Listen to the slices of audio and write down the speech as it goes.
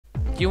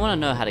Do you want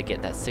to know how to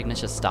get that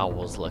signature Star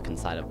Wars look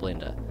inside of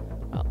Blender?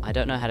 Well, I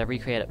don't know how to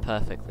recreate it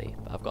perfectly,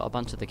 but I've got a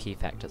bunch of the key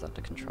factors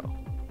under control.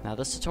 Now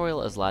this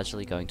tutorial is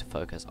largely going to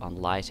focus on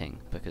lighting,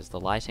 because the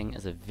lighting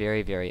is a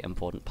very, very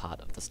important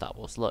part of the Star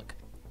Wars look.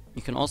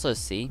 You can also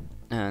see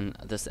in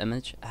this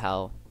image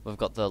how we've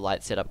got the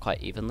light set up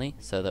quite evenly,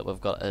 so that we've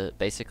got a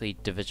basically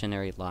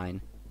divisionary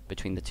line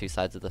between the two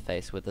sides of the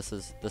face, where this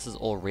is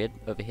all red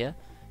over here,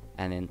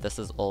 and then this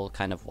is all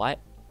kind of white,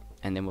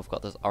 and then we've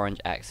got this orange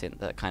accent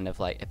that kind of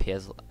like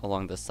appears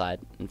along this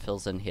side and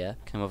fills in here,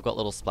 and we've got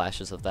little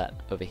splashes of that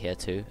over here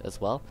too as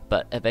well.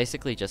 But it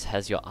basically just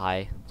has your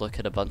eye look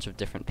at a bunch of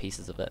different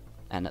pieces of it,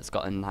 and it's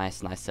got a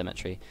nice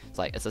symmetry.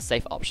 It's a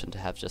safe option to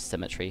have just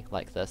symmetry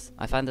like this.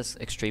 I find this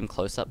extreme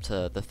close-up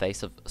to the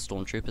face of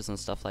stormtroopers and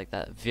stuff like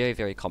that very,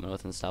 very common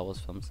within Star Wars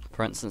films.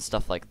 For instance,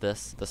 stuff like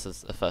this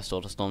is a First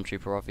Order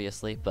stormtrooper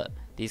obviously, but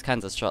these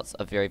kinds of shots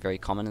are very, very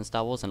common in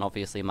Star Wars, and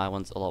obviously my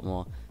one's a lot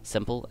more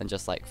simple and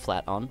just like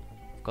flat on.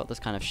 Got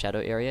this kind of shadow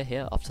area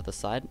here off to the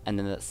side, and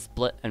then it's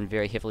split and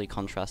very heavily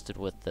contrasted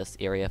with this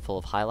area full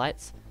of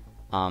highlights,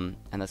 and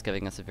that's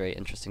giving us a very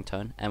interesting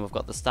tone. And we've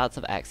got the starts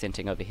of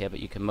accenting over here,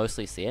 but you can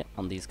mostly see it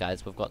on these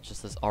guys. We've got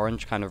just this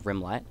orange kind of rim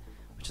light,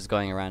 which is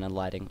going around and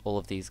lighting all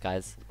of these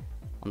guys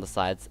on the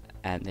sides,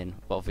 and then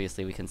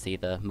obviously we can see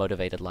the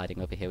motivated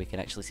lighting over here. We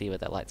can actually see where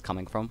that light's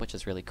coming from, which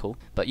is really cool,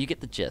 but you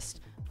get the gist.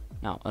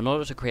 Now, in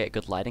order to create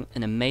good lighting,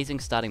 an amazing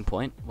starting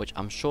point, which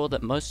I'm sure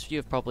that most of you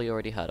have probably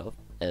already heard of,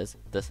 is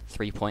this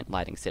 3-point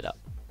lighting setup.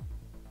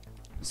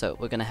 So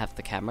we're going to have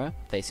the camera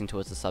facing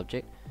towards the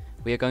subject.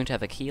 We are going to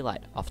have a key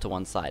light off to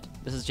one side.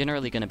 This is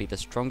generally going to be the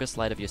strongest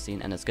light of your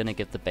scene, and it's going to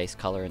give the base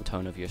color and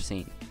tone of your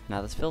scene.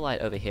 Now this fill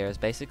light over here is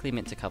basically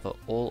meant to cover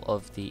all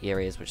of the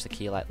areas which the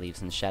key light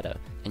leaves in shadow,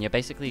 and you're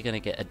basically going to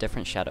get a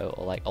different shadow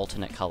or like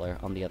alternate color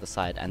on the other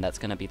side, and that's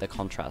going to be the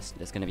contrast.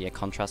 There's going to be a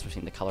contrast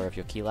between the color of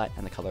your key light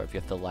and the color of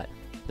your fill light.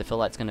 The fill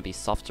light's going to be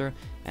softer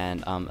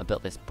and a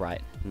bit less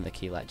bright than the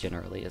key light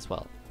generally as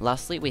well.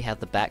 Lastly, we have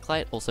the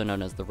backlight, also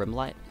known as the rim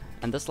light,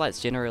 and this light's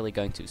generally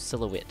going to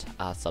silhouette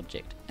our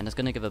subject, and it's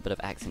going to give a bit of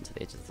accent to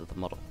the edges of the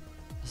model.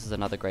 This is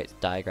another great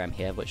diagram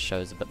here which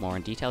shows a bit more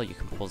in detail. You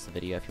can pause the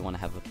video if you want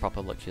to have a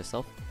proper look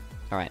yourself.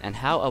 Alright, and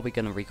how are we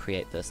going to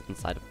recreate this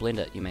inside of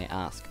Blender, you may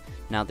ask?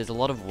 Now there's a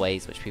lot of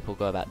ways which people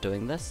go about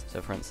doing this.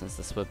 So for instance,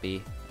 this would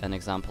be an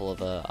example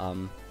of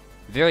a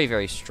very,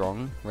 very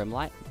strong rim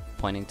light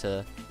pointing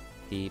to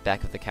the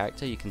back of the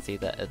character. You can see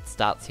that it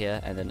starts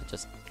here and then it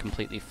just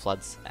completely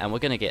floods, and we're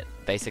going to get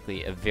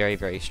basically a very,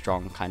 very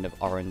strong kind of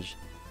orange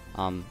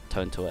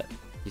tone to it.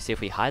 You see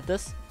if we hide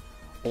this,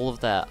 all of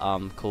that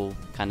cool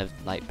kind of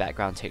like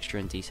background texture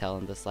and detail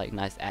and this like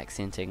nice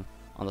accenting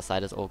on the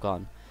side is all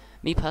gone.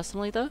 Me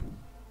personally though,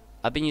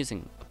 I've been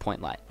using a point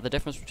light. The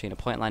difference between a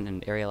point light and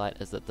an area light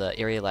is that the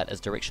area light is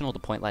directional, the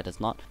point light is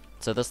not.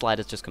 So this light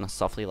is just going to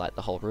softly light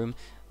the whole room,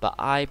 but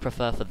I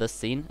prefer for this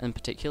scene in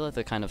particular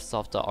the kind of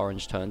softer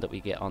orange tone that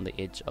we get on the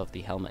edge of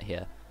the helmet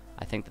here.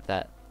 I think that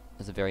that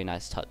is a very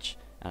nice touch,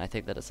 and I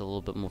think that it's a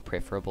little bit more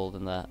preferable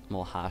than the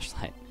more harsh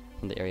light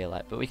from the area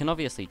light. But we can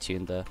obviously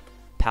tune the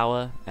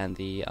power and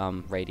the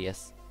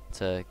radius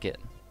to get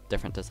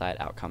different desired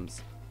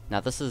outcomes. Now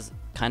this is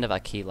kind of our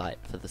key light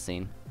for the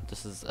scene.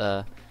 This is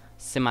a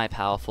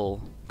semi-powerful,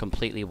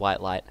 completely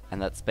white light,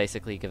 and that's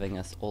basically giving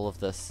us all of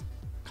this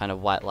kind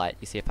of white light.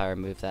 You see if I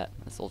remove that,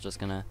 it's all just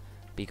gonna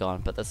be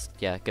gone, but this,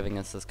 yeah, giving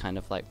us this kind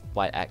of like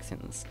white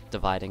accents,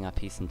 dividing our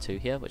piece in two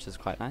here, which is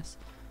quite nice.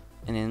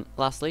 And then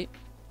lastly,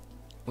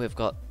 we've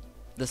got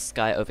this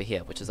guy over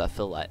here, which is our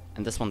fill light,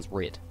 and this one's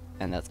red,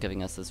 and that's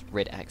giving us this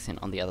red accent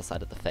on the other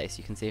side of the face.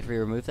 You can see if we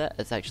remove that,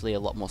 it's actually a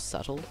lot more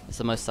subtle. It's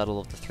the most subtle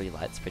of the three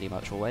lights pretty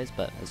much always,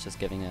 but it's just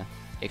giving a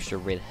extra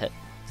red hit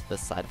to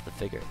this side of the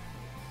figure.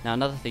 Now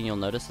another thing you'll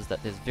notice is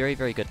that there's very,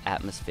 very good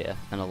atmosphere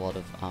in a lot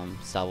of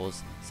Star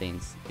Wars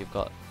scenes. You've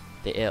got,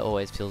 the air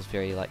always feels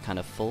very like kind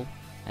of full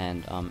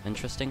and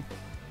interesting,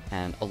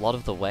 and a lot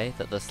of the way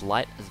that this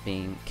light is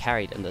being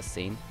carried in this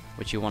scene,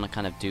 which you want to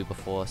kind of do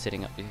before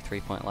setting up your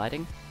 3-point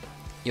lighting,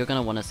 you're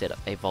going to want to set up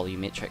a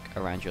volumetric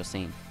around your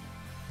scene.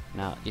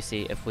 Now you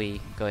see if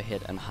we go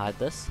ahead and hide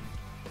this,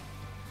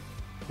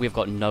 we've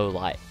got no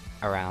light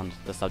around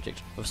the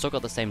subject. We've still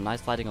got the same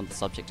nice lighting on the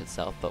subject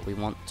itself, but we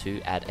want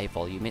to add a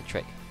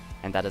volumetric,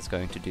 and that is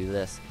going to do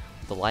this.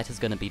 The light is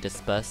going to be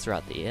dispersed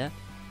throughout the air.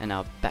 And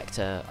now back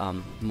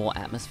to more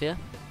atmosphere.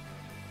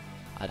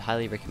 I'd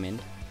highly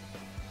recommend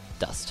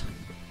dust.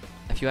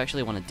 If you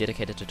actually want a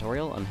dedicated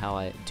tutorial on how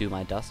I do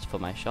my dust for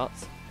my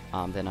shots,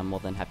 then I'm more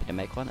than happy to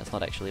make one. It's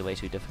not actually way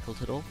too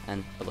difficult at all,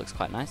 and it looks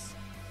quite nice.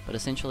 But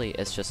essentially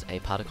it's just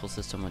a particle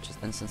system which is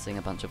instancing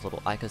a bunch of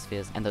little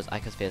icospheres, and those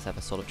icospheres have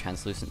a sort of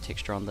translucent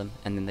texture on them,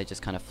 and then they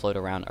just kind of float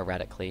around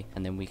erratically,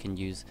 and then we can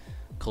use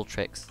cool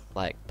tricks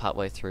like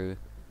partway through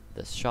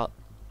this shot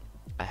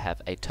I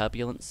have a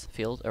turbulence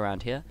field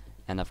around here,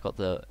 and I've got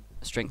the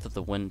strength of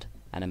the wind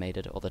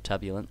animated, or the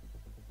turbulent.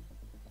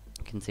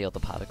 You can see all the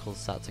particles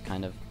start to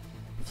kind of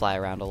fly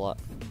around a lot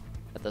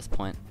at this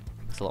point.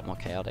 It's a lot more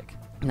chaotic.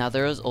 Now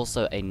there is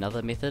also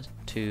another method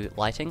to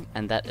lighting,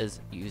 and that is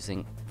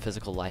using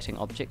physical lighting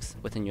objects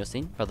within your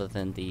scene rather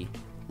than the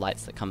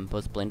lights that come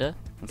with Blender.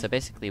 And so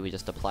basically we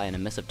just apply an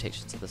emissive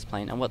texture to this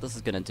plane, and what this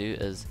is going to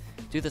do is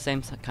do the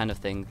same kind of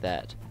thing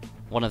that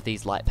one of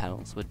these light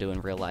panels would do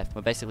in real life.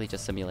 We're basically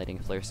just simulating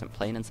a fluorescent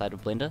plane inside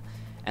of Blender,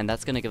 and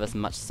that's going to give us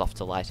much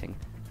softer lighting.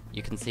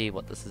 You can see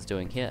what this is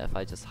doing here. If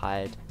I just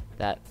hide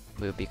that,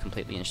 we would be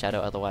completely in shadow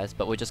otherwise,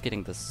 but we're just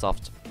getting this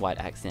soft white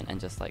accent and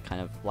just like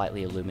kind of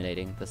lightly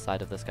illuminating the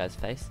side of this guy's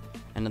face.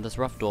 And in this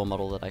rough door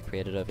model that I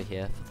created over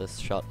here for this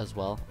shot as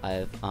well,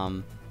 I've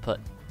put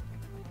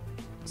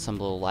some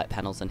little light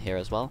panels in here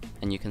as well,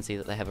 and you can see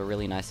that they have a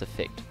really nice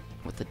effect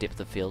with the depth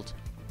of field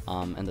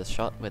in this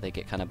shot where they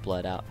get kind of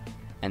blurred out,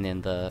 and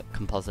then the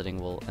compositing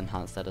will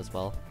enhance that as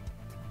well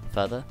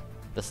further.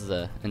 This is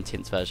a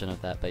intense version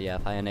of that, but yeah,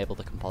 if I enable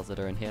the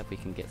compositor in here, we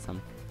can get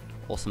some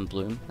awesome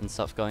bloom and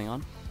stuff going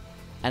on.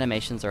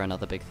 Animations are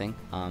another big thing.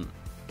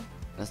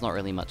 There's not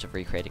really much of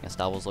recreating a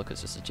Star Wars look,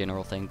 it's just a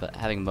general thing, but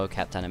having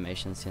mocapped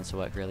animations tends to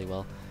work really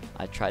well.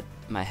 I tried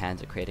my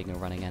hand at creating a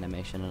running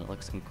animation and it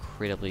looks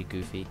incredibly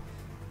goofy.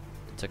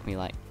 It took me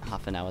like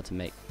half an hour to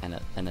make, and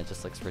it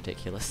just looks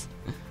ridiculous.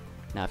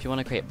 Now if you want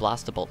to create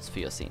blaster bolts for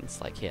your scenes,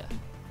 like here,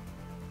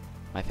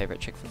 my favorite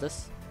trick for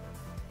this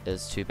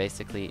is to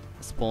basically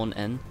spawn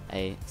in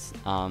a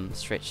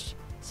stretched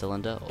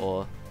cylinder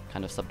or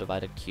kind of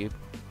subdivided cube,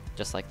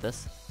 just like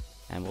this,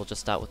 and we'll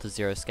just start with the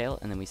 0 scale,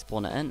 and then we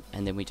spawn it in,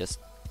 and then we just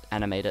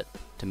animate it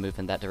to move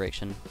in that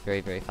direction very,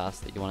 very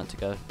fast that you want it to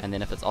go. And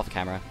then if it's off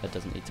camera, it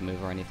doesn't need to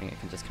move or anything, it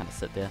can just kind of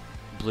sit there.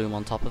 Bloom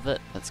on top of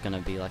it, it's going to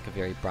be like a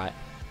very bright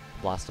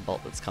blaster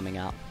bolt that's coming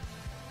out.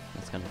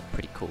 That's going to be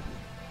pretty cool.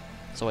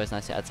 It's always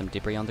nice to add some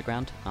debris on the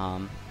ground.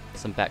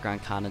 Some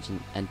background carnage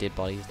and dead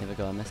bodies never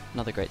go amiss.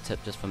 Another great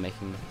tip just for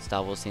making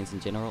Star Wars scenes in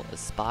general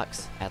is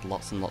sparks. Add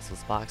lots and lots of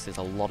sparks. There's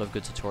a lot of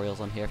good tutorials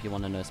on here. If you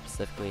want to know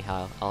specifically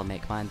how I'll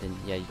make mine, then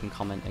yeah, you can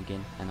comment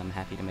again and I'm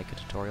happy to make a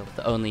tutorial.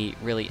 The only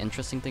really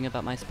interesting thing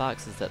about my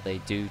sparks is that they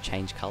do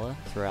change color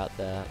throughout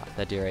their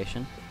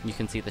duration. You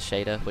can see the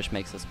shader, which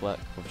makes this work.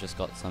 We've just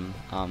got some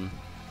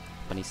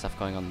funny stuff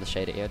going on in the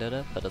shader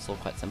editor, but it's all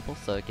quite simple.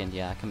 So again,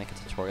 yeah, I can make a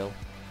tutorial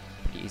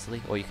pretty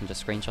easily, or you can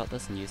just screenshot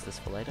this and use this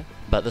for later.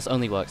 But this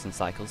only works in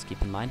cycles,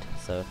 keep in mind,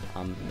 so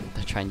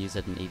don't try and use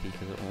it in Eevee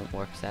because it won't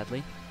work,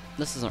 sadly.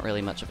 This isn't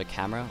really much of a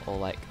camera or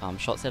like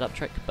shot setup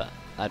trick, but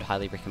I'd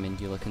highly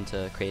recommend you look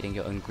into creating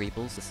your own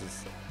greebles. This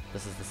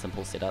is the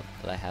simple setup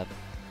that I have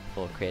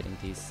for creating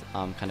these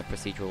kind of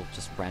procedural,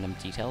 just random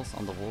details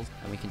on the walls,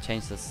 and we can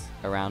change this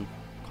around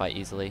quite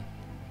easily,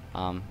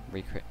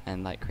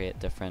 and like create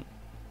different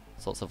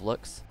sorts of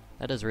looks.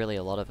 That is really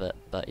a lot of it,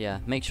 but yeah,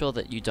 make sure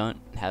that you don't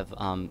have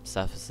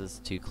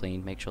surfaces too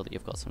clean. Make sure that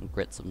you've got some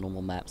grits of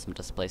normal maps, some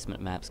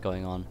displacement maps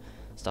going on,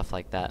 stuff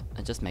like that.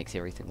 It just makes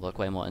everything look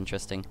way more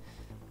interesting.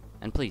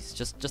 And please,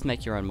 just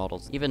make your own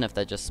models, even if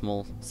they're just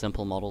small,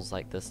 simple models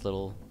like this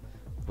little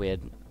weird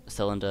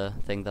cylinder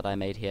thing that I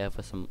made here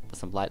with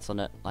some lights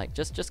on it. Like,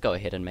 just go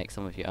ahead and make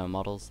some of your own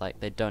models. Like,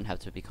 they don't have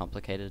to be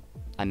complicated.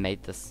 I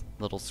made this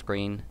little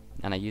screen,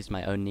 and I used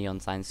my own neon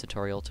signs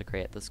tutorial to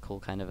create this cool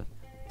kind of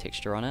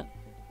texture on it.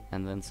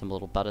 And then some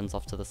little buttons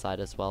off to the side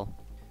as well.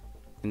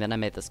 And then I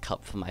made this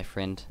cup for my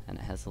friend, and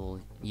it has a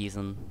little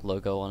Yeezon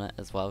logo on it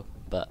as well,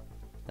 but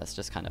that's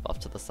just kind of off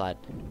to the side.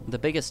 The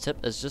biggest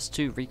tip is just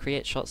to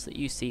recreate shots that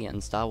you see in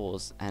Star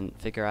Wars and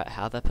figure out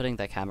how they're putting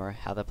their camera,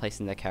 how they're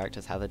placing their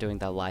characters, how they're doing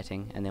their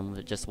lighting, and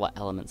then just what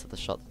elements of the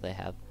shot that they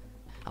have.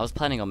 I was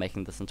planning on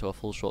making this into a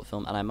full short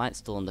film, and I might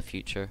still in the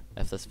future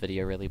if this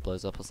video really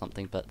blows up or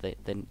something, but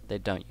they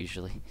don't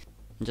usually.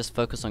 And just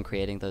focus on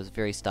creating those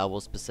very Star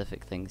Wars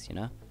specific things, you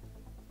know?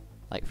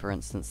 Like for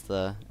instance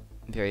the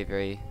very,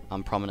 very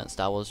prominent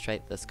Star Wars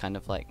trait, this kind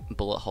of like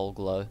bullet hole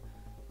glow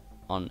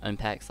on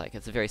impacts. Like,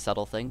 it's a very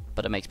subtle thing,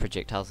 but it makes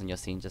projectiles in your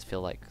scene just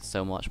feel like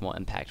so much more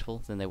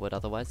impactful than they would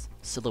otherwise.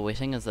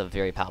 Silhouetting is a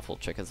very powerful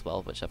trick as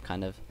well, which I've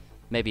kind of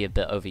maybe a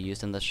bit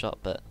overused in this shot,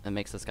 but it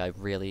makes this guy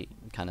really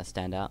kind of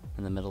stand out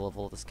in the middle of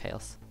all this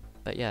chaos.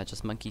 But yeah,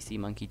 just monkey see,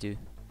 monkey do.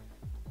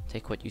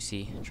 Take what you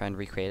see, try and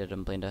recreate it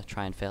in Blender,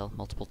 try and fail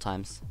multiple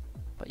times.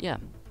 But yeah,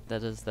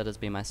 that has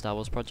been my Star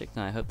Wars project,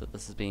 and I hope that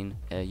this has been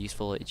a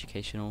useful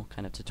educational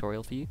kind of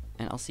tutorial for you.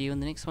 And I'll see you in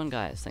the next one,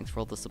 guys. Thanks for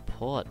all the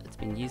support. It's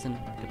been Yeezon.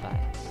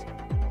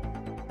 Goodbye.